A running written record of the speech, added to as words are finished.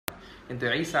কিন্তু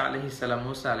ঈসা আলাইহিস সালাম,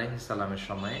 মুসা আলাইহিস সালামের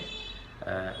সময়ে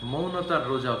মৌনতার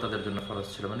রোজাও তাদের জন্য ফরজ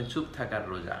ছিল, মানে চুপ থাকার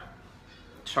রোজা।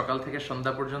 সকাল থেকে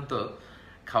সন্ধ্যা পর্যন্ত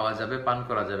খাওয়া যাবে, পান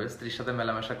করা যাবে, স্ত্রীর সাথে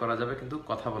মেলামেশা করা যাবে, কিন্তু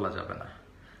কথা বলা যাবে না।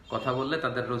 কথা বললে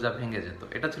তাদের রোজা ভেঙে যেত।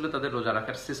 এটা ছিল তাদের রোজা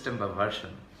রাখার সিস্টেম বা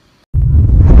ভার্সন।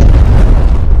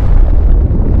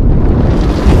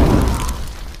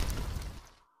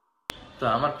 তো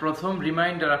আমার প্রথম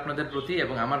রিমাইন্ডার আপনাদের প্রতি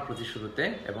এবং আমার প্রতি শুরুতে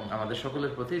এবং আমাদের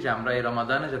সকলের প্রতি যে আমরা এই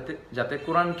রমাদানে যাতে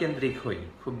কোরআন কেন্দ্রিক হই,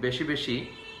 খুব বেশি বেশি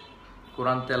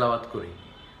কোরআন তেলাওয়াত করি,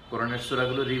 কোরআনের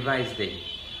সূরাগুলো রিভাইজ দেই,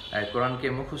 কোরআনকে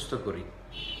মুখস্থ করি,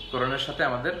 কোরআনের সাথে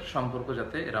আমাদের সম্পর্ক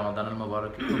যাতে রমাদানুল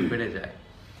মুবারকে খুব বেড়ে যায়।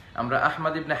 আমরা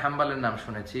আহমদ ইবনে হাম্বালের নাম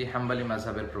শুনেছি, হাম্বালি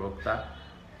মাযহাবের প্রবক্তা,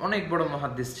 অনেক বড়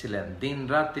মুহাদ্দিস ছিলেন। দিন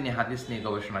রাত তিনি হাদিস নিয়ে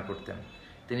গবেষণা করতেন।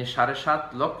 তিনি 7.5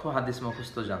 লক্ষ হাদিস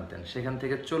মুখস্থ জানতেন। সেখান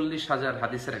থেকে 40,000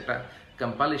 হাদিসের একটা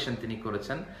কম্পাইলেশন তিনি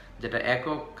করেছেন, যেটা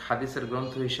একক হাদিসের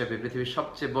গ্রন্থ হিসেবে পৃথিবীর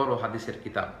সবচেয়ে বড় হাদিসের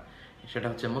কিতাব। সেটা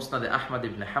হচ্ছে মুসনাদে আহমদ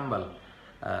ইবনে হাম্বাল।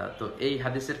 তো এই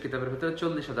হাদিসের কিতাবের ভিতরে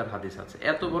 40,000 হাদিস আছে।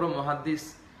 এত বড় মুহাদ্দিস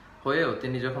হয়েও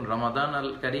তিনি যখন রমাদান আল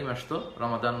কারিম আসতো,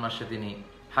 রমাদান মাসে তিনি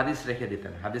হাদিস রেখে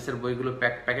দিতেন। হাদিসের বইগুলো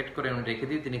প্যাকেট করে উনি রেখে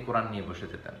দিয়ে তিনি কোরআন নিয়ে বসে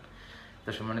যেতেন। তো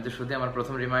সম্মানিত শুধু আমার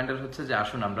প্রথম রিমাইন্ডার হচ্ছে যে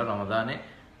আসুন আমরা রমাদানে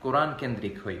কোরআন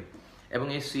কেন্দ্রিক হই। এবং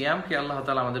এই সিয়ামকে আল্লাহ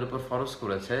তাআলা আমাদের উপর ফরজ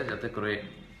করেছে যাতে করে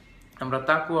আমরা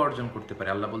তাকওয়া অর্জন করতে পারি।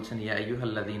 আল্লাহ বলছেন, ইয়া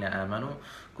আইয়ুহাল্লাযীনা আমানু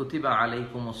কুতিবা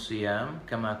আলাইকুমুস সিয়াম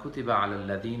কামা কুতিবা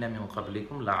আলাল্লাযীনা মিন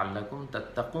ক্বাবলিকুম লাআল্লাকুম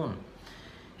তাত্তাকুন।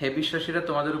 হে বিশ্বাসীরা,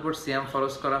 তোমাদের উপর সিয়াম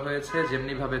ফরজ করা হয়েছে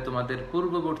যেমনি ভাবে তোমাদের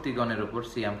পূর্ববর্তীগণের উপর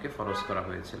সিয়ামকে ফরজ করা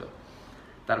হয়েছিল।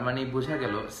 তার মানে বোঝা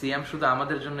গেল সিয়াম শুধু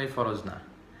আমাদের জন্যই ফরজ না,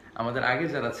 আমাদের আগে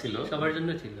যারা ছিল সবার জন্য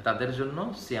ছিল, তাদের জন্য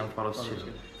সিয়াম ফরজ ছিল।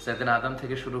 সাইয়েদনা আদম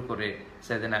থেকে শুরু করে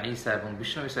সাইয়েদনা ঈসা এবং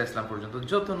বিষ্ণু ঈসা ইসলাম পর্যন্ত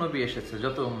যত নবী এসেছে,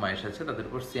 যত উম্মাহ এসেছে, তাদের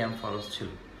উপর সিয়াম ফরজ ছিল।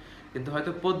 কিন্তু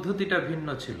হয়তো পদ্ধতিটা ভিন্ন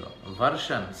ছিল,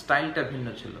 ভার্সন স্টাইলটা ভিন্ন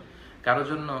ছিল। কারো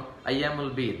জন্য আইয়ামুল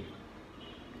বীর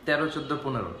 13, 14,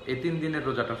 15 এই 3 দিনের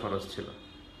রোজাটা ফরজ ছিল।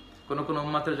 কোনো কোনো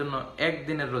উম্মাতের জন্য 1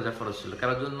 দিনের রোজা ফরজ ছিল,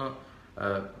 কারোর জন্য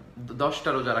 10টা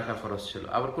রোজা রাখা ফরজ ছিল।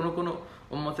 আবার কোনো কোনো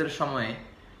উম্মতের সময়ে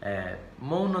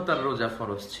মৌনতার রোজা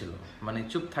ফরজ ছিল, মানে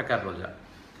চুপ থাকার রোজা।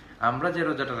 আমরা যে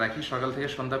রোজাটা রাখি সকাল থেকে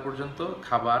সন্ধ্যা পর্যন্ত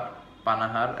খাবার,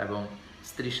 পানাহার এবং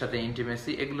স্ত্রীর সাথে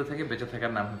ইন্টিমেসি, এগুলো থেকে বেঁচে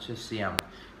থাকার নাম হচ্ছে সিয়াম।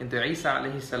 কিন্তু ঈসা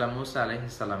আলাইহিস সালাম, মুসা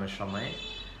আলাইহিস সালামের সময়ে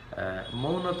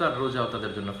মৌনতার রোজাও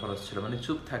তাদের জন্য ফরজ ছিল, মানে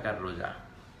চুপ থাকার রোজা।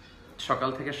 সকাল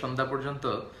থেকে সন্ধ্যা পর্যন্ত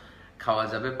খাওয়া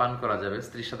যাবে, পান করা যাবে,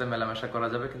 স্ত্রীর সাথে মেলামেশা করা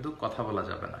যাবে, কিন্তু কথা বলা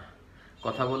যাবে না।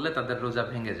 কথা বললে তাদের রোজা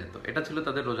ভেঙে যেত। এটা ছিল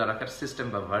তাদের রোজা রাখার সিস্টেম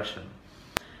বা ভার্সন।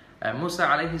 মুসা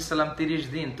আলাইহিস সালাম 30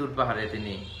 দিন তুর পাহাড়ে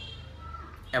তিনি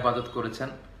ইবাদত করেছেন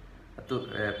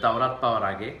তাওরাত পাওয়ার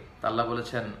আগে। আল্লাহ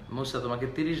বলেছেন, মুসা তোমাকে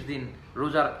 30 দিন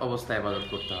রোজার অবস্থায় ইবাদত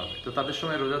করতে হবে। তো তাদের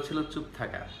সময় রোজা ছিল চুপ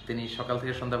থাকা। তিনি সকাল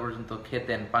থেকে সন্ধ্যা পর্যন্ত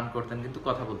খেতেন, পান করতেন, কিন্তু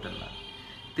কথা বলতেন না।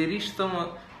 30তম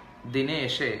দিনে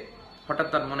এসে হঠাৎ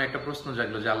তার মনে একটা প্রশ্ন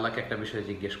জাগলো যে আল্লাহকে একটা বিষয়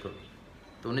জিজ্ঞেস করব।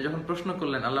 তো উনি যখন প্রশ্ন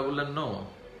করলেন, আল্লাহ বললেন, no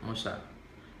Musa,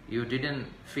 you didn't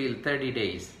feel 30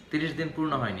 days, 30 দিন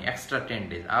পূর্ণ হয়নি, এক্সট্রা 10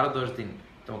 days, আরো 10 দিন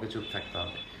তোমাকে চুপ থাকতে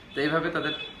হবে। তো এইভাবে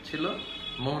তাদের ছিল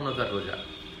মৌনতার রোজা।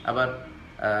 আবার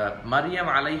মারিয়াম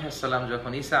আলাইহিস সালাম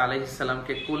যখন ঈসা আলাইহিস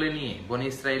সালামকে কোলে নিয়ে বনি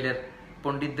ইসরাইলের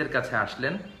পণ্ডিতদের কাছে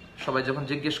আসলেন, সবাই যখন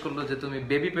জিজ্ঞেস করলো যে তুমি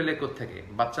বেবি পেলে কোত্থেকে,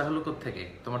 বাচ্চা হলো কোত্থেকে,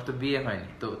 তোমার তো বিয়ে হয়নি।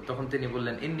 তো তখন তিনি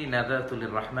বললেন, ইন্নী নাযারতু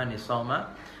লির-রাহমানি সাওমা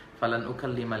ফালান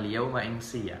উকাল্লিমাল ইয়াওমা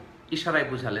ইনসিয়া। ইশারায়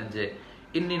বুঝালেন যে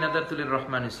ইন্নী নাযারতু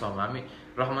লির-রাহমানি সাওমা, আমি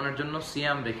রহমানের জন্য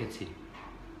সিয়াম রেখেছি,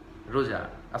 রোজা,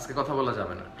 আজকে কথা বলা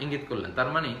যাবে না, ইঙ্গিত করলেন। তার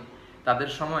মানে তাদের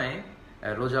সময়ে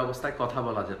রোজা অবস্থায় কথা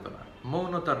বলা যেত না,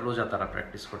 মৌনতার রোজা তারা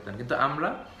প্র্যাকটিস করতেন। কিন্তু আমরা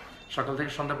সকাল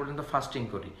থেকে সন্ধ্যা পর্যন্ত ফাস্টিং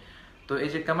করি। তো এই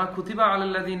যে কামা কুতিবা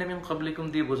আলাল্লাযীনা মিন ক্বাবলিকুম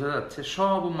দিয়ে বোঝা যাচ্ছে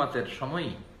সব উম্মাতের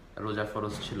সময়ই রোজা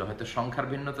ফরজ ছিল। হয়তো সংখ্যার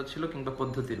ভিন্নতা ছিল কিংবা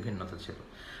পদ্ধতির ভিন্নতা ছিল।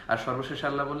 আর সর্বশেষে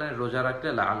আল্লাহ বললেন, রোজা রাখলে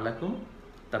লাআল্লাকুম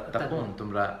তাত্তাকুন,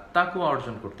 তোমরা তাকওয়া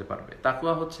অর্জন করতে পারবে।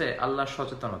 তাকওয়া হচ্ছে আল্লাহর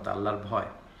সচেতনতা, আল্লাহর ভয়,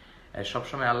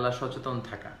 সবসময় আল্লাহ সচেতন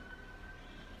থাকা।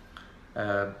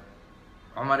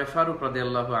 ওমর ফারুক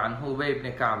রাদিয়াল্লাহু আনহু উবাই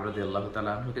ইবনে কাব রাদিয়াল্লাহু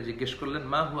তাআলা আনহুকে জিজ্ঞেস করলেন,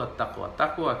 মা হুয়া তাকওয়া,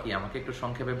 তাকওয়া কি, আমাকে একটু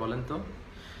সংক্ষেপে বলেন তো।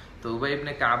 তো উবাই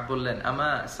ইবনে কাব বললেন, আমা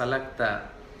সালাকতা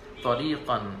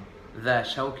তরিকান যা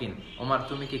শাওকিন, ওমর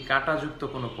তুমি কি কাঁটাযুক্ত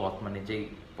কোনো পথ, মানে যেই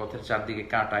পথের চারদিকে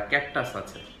কাঁটা, ক্যাকটাস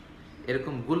আছে,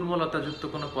 এরকম গুলমলতা যুক্ত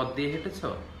কোনো পথ দিয়ে হেঁটেছো?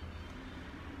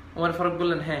 ওমর ফারুক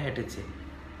বললেন, হ্যাঁ হেঁটেছি।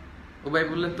 উবাই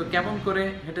বললেন, তো কেমন করে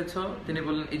হেঁটেছো? তিনি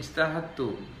বললেন, ইজতাহাদতু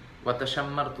ওয়া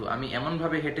তাশাম্মারতু, আমি এমন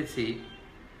ভাবে হেঁটেছি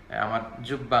আমার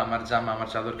জুব্বা, আমার জামা, আমার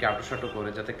চাদরকে আঁটুসাঁটু করে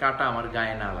যাতে কাঁটা আমার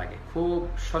গায়ে না লাগে। খুব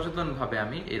সচেতন ভাবে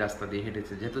আমি এই রাস্তা দিয়ে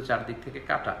হেঁটেছি, যেহেতু চারদিক থেকে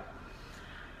কাঁটা।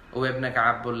 উবাই ইবনে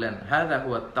কাব বললেন, হাযা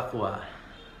হুয়া তাকওয়া,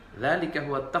 যালিকা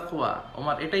হুয়া তাকওয়া,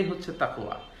 ওমর এটাই হচ্ছে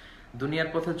তাকওয়া। দুনিয়ার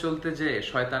পথে চলতে যে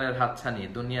শয়তানের হাতছানি,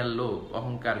 দুনিয়ার লোভ,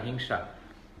 অহংকার, হিংসা,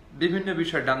 বিভিন্ন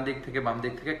বিষয় ডান দিক থেকে বাম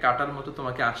দিক থেকে কাটার মতো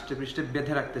তোমাকে আষ্টে পৃষ্ঠে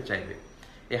বেঁধে রাখতে চাইবে।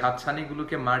 এই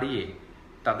হাতছানিগুলোকে মারিয়ে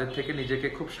তাদের থেকে নিজেকে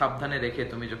খুব সাবধানে রেখে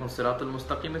তুমি যখন সিরাতুল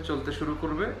মুস্তাকিমে চলতে শুরু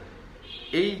করবে,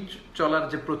 এই চলার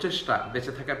যে প্রচেষ্টা,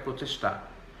 বেঁচে থাকার প্রচেষ্টা,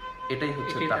 এটাই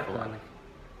হচ্ছে তাকওয়া।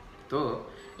 তো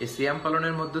এই সিয়াম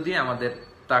পালনের মধ্য দিয়ে আমাদের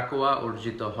তাকওয়া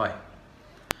অর্জিত হয়।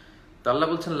 তো আল্লাহ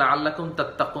বলছেন লাআল্লাকুম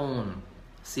তাত্তাকুন,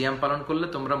 সিয়াম পালন করলে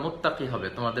তোমরা মুত্তাকি হবে,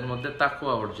 তোমাদের মধ্যে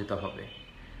তাকওয়া অর্জিত হবে।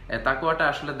 তাকওয়াটা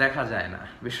আসলে দেখা যায় না।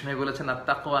 বিষ্ণু বলেছেন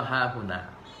আত-তাকওয়া হা হুনা,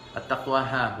 আত-তাকওয়া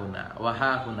হা হুনা ওয়া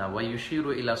হা হুনা ওয়া ইউশিরু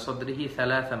ইলা সাদরিহি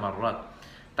সালাসা মাররাত।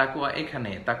 তাকওয়া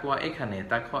এখানে, তাকওয়া এখানে,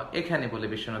 তাকওয়া এখানে বলে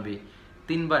বিশ্বনবী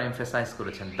 3 বার এমফাসাইজ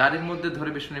করেছেন। দাড়ির মধ্যে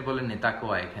ধরে বিষ্ণু বলেননি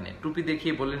তাকওয়া এখানে, টুপি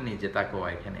দেখিয়ে বলেননি যে তাকওয়া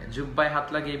এখানে, জুব্বায় হাত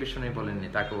লাগিয়ে বিষ্ণু বলেননি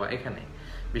তাকওয়া এখানে।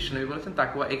 বিষ্ণু বলেছেন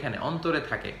তাকওয়া এখানে, অন্তরে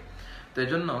থাকে। তো এই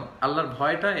জন্য আল্লাহর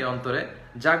ভয়টা এই অন্তরে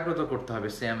জাগ্রত করতে হবে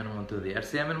সিয়ামের মধ্য দিয়ে। আর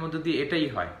সিয়ামের মধ্য দিয়ে এটাই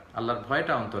হয়, আল্লাহর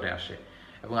ভয়টা অন্তরে আসে,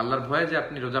 এবং আল্লাহর ভয়ে যে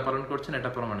আপনি রোজা পালন করছেন এটা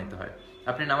প্রমাণিত হয়।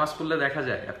 আপনি নামাজ পড়লে দেখা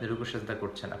যায় আপনি রুকু সিজদা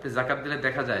করছেন, আপনি যাকাত দিলে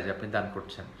দেখা যায় যে আপনি দান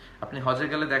করছেন, আপনি হজে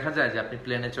গেলে দেখা যায় যে আপনি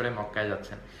প্লেনে চড়ে মক্কায়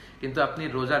যাচ্ছেন। কিন্তু আপনি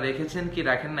রোজা রেখেছেন কি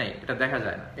রাখেন নাই এটা দেখা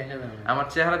যায় না। আমার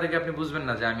চেহারা দেখে আপনি বুঝবেন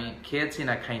না যে আমি খেয়েছি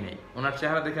না খাই নাই, ওনার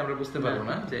চেহারা দেখে আমরা বুঝতে পারবো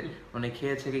না যে উনি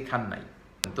খেয়েছে কি খান নাই।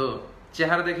 তো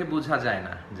চেহারা দেখে বোঝা যায়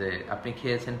না যে আপনি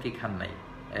খেয়েছেন কি খান নাই।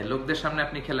 লোকদের সামনে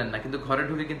আপনি খেলেন না, কিন্তু ঘরে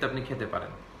ঢুকে কিন্তু আপনি খেতে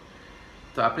পারেন।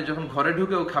 তো আপনি যখন ঘরে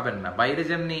ঢুকেও খাবেন না, বাইরে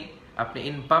যেমনি আপনি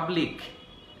ইন পাবলিক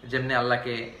যেমনি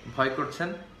আল্লাহকে ভয় করছেন,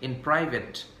 ইন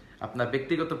প্রাইভেট আপনার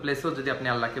ব্যক্তিগত প্লেসেও যদি আপনি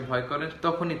আল্লাহকে ভয় করেন,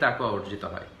 তখনই তাকওয়া অর্জিত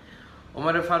হয়।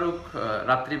 ওমরে ফারুক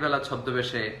রাত্রিবেলা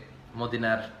ছদ্মবেশে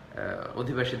মদিনার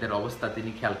অধিবাসীদের অবস্থা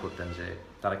তিনি খেয়াল করতেন যে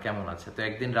তারা কেমন আছে। তো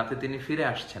একদিন রাতে তিনি ফিরে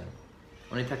আসছেন,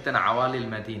 উনি থাকতেন আওয়ালিল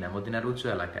মদিনা, মদিনার উঁচু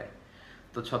এলাকায়।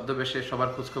 তো ছদ্মবেশে সবার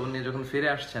খোঁজখবর নিয়ে যখন ফিরে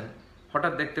আসছেন,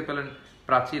 হঠাৎ দেখতে পেলেন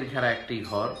প্রাচীর ঘেরা একটি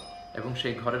ঘর, এবং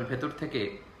সেই ঘরের ভেতর থেকে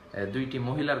 2টি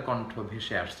মহিলার কণ্ঠ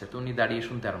ভেসে আসছে। তো উনি দাঁড়িয়ে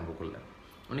শুনতে আরম্ভ করলেন।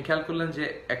 উনি খেয়াল করলেন যে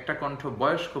একটা কণ্ঠ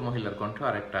বয়স্ক মহিলার কণ্ঠ,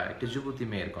 আর একটি যুবতী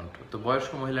মেয়ের কণ্ঠ। তো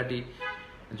বয়স্ক মহিলাটি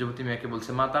যুবতী মেয়েকে বলছে,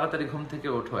 মা তাড়াতাড়ি ঘুম থেকে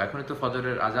ওঠো, এখনই তো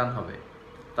ফজরের আজান হবে,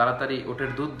 তাড়াতাড়ি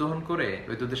ওটের দুধ দহন করে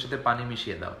ওই দুধের সাথে পানি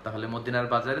মিশিয়ে দাও, তাহলে মদিনার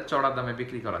বাজারে চড়া দামে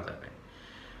বিক্রি করা যাবে।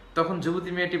 তখন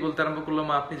যুবতী মেয়েটি বলতে আরম্ভ করলো,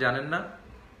 মা আপনি জানেন না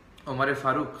ওমরে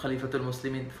ফারুক খলিফাতুল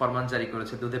মুসলিমিন ফরমান জারি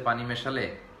করেছে দুধে পানি মেশালে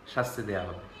শাস্তি দেয়া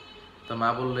হবে। তো মা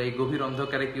বললো, এই গভীর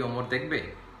অন্ধকারে কি ওমর দেখবে,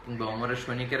 কিংবা ওমরের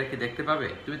সৈনিকেরা কি দেখতে পাবে?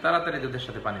 তুমি তাড়াতাড়ি দুধের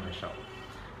সাথে পানি মেশাও।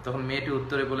 তখন মেয়েটি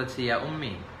উত্তরে বলেছে, ইয়া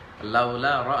উম্মি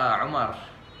লাউলা রাআ উমর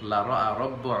লা রাআ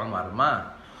রব্বু উমর। মা,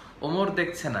 ওমর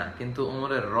দেখছে না কিন্তু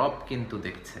ওমরের রব কিন্তু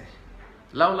দেখছে।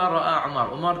 লাউলা রাআ উমর,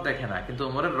 ওমর দেখে না কিন্তু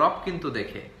ওমরের রব কিন্তু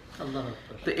দেখে।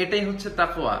 তো এটাই হচ্ছে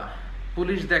তাকওয়া।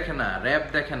 পুলিশ দেখে না, র‍্যাব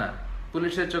দেখে না,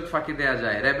 পুলিশের চোখ ফাঁকি দেয়া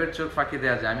যায়, র‍্যাবের চোখ ফাঁকি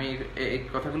দেয়া যায়। আমি এই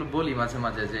কথাগুলো বলি মাঝে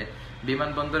মাঝে যে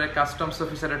বিমানবন্দরে কাস্টমস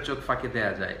অফিসারের চোখ ফাঁকি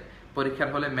দেয়া যায়, পরীক্ষার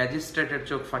হলে ম্যাজিস্ট্রেটের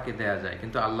চোখ ফাঁকি দেয়া যায়,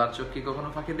 কিন্তু আল্লাহর চোখ কি কখনো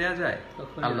ফাঁকি দেয়া যায়?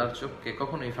 আল্লাহর চোখকে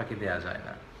কখনোই ফাঁকি দেয়া যায়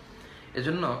না।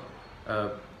 এজন্য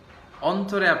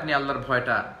অন্তরে আপনি আল্লাহর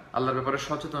ভয়টা, আল্লাহর ব্যাপারে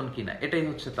সচেতন কিনা, এটাই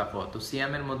হচ্ছে তাকওয়া। তো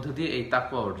সিয়ামের মধ্য দিয়ে এই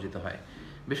তাকওয়া অর্জিত হয়।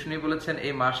 বিষ্ণু বলেছেন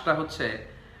এই মাসটা হচ্ছে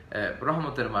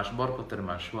রহমতের মাস, বরকতের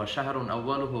মাস। ওয়া শাহরুন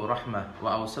আউয়ালুহু রাহমাহ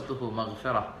ওয়া আওসাতুহু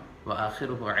মাগফিরাহ ওয়া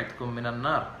আখিরুহু ইতকুম মিনান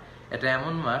নার। এটা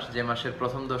এমন মাস যে মাসের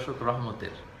প্রথম দশক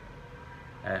রহমতের,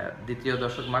 দ্বিতীয়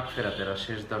দশক মাগফিরাতের, আর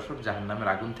শেষ দশক জাহান্নামের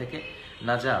আগুন থেকে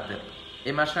নাজাতের।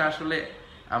 এই মাসে আসলে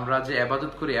আমরা যে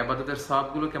ইবাদত করি, ইবাদতের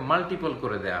সওয়াবগুলোকে মাল্টিপল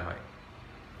করে দেয়া হয়,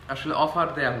 আসলে অফার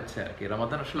দেয়া হচ্ছে আর কি।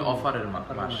 রমাদান আসলে অফারের মাস।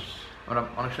 আমরা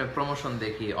অনেক সময় প্রমোশন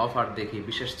দেখি, অফার দেখি,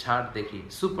 বিশেষ ছাড় দেখি,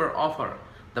 super offer,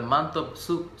 the month of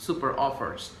super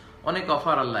offers. অনেক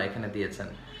অফার আল্লাহ এখানে দিয়েছেন।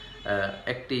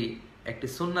 একটি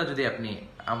সুন্নাহ যদি আপনি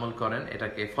আমল করেন,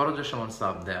 এটাকে ফরজের সমান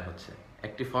সওয়াব দেয়া হচ্ছে।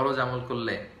 একটি ফরজ আমল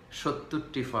করলে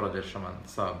 70টি ফরজের সমান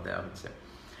সওয়াব দেয়া হচ্ছে।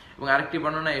 এবং আরেকটি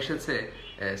বর্ণনা এসেছে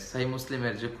সহিহ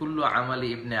মুসলিমের, যে কুল্লু আমালি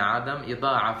ইবনে আদম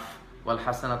ইদাআফ ওয়াল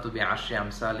হাসানাতু বিআশরি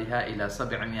আমসালিহা ইলা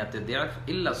 700 দিআফ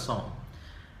ইল্লা সাওম।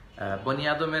 বনি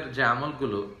আদমের যে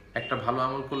আমলগুলো, একটা ভালো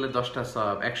আমল করলে 10টা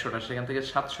সওয়াব, 100টা, সেখান থেকে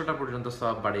 700টা পর্যন্ত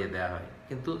সওয়াব বাড়িয়ে দেওয়া হয়,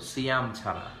 কিন্তু সিয়াম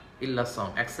ছাড়া। ইল্লা সাওম,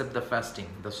 এক্সেপ্ট দ্য ফাস্টিং,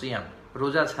 দ্য সিয়াম,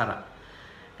 রোজা ছাড়া।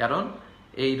 কারণ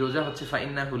এই রোজা হচ্ছে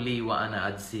ফাইন্নাহু লি ওয়া আনা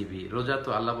আজজি বি। রোজা তো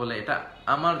আল্লাহ বলে এটা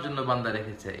আমার জন্য বান্দা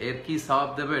রেখেছে, এর কি সওয়াব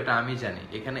দেবে এটা আমি জানি।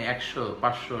 এখানে 100,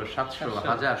 500, 700,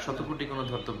 1000, শত কোটি কোনো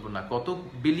ধর্তব্য না। কত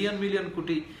বিলিয়ন মিলিয়ন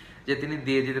কোটি যে তিনি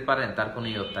দিয়ে যেতে পারেন তার কোনো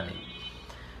ইয়ত্তা নেই।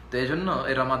 তো এই জন্য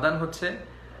এই রমাদান হচ্ছে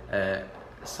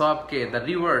সওয়াবকে, the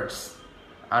rewards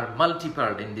R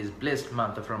মাল্টিপলড in this blessed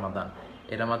month of রমাদান।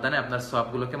 এই রমাদানে আপনার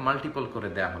সওয়াবগুলোকে মাল্টিপল করে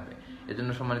দেওয়া হবে। এজন্য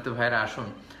সম্মানিত ভাইরা, আসুন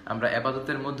আমরা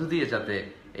ইবাদতের মধ্য দিয়ে যাতে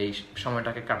এই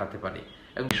সময়টাকে কাটাতে পারি।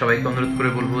 এবং সবাইকে অনুরোধ করে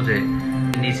বলবো যে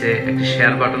নিচে একটি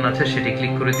শেয়ার বাটন আছে, সেটি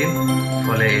ক্লিক করে দিন,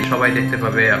 ফলে সবাই দেখতে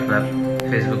পাবে, আপনার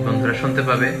ফেসবুক বন্ধুরা শুনতে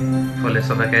পাবে, ফলে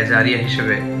সাদাকায়ে জারিয়া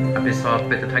হিসেবে আপনি সওয়াব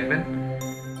পেতে থাকবেন।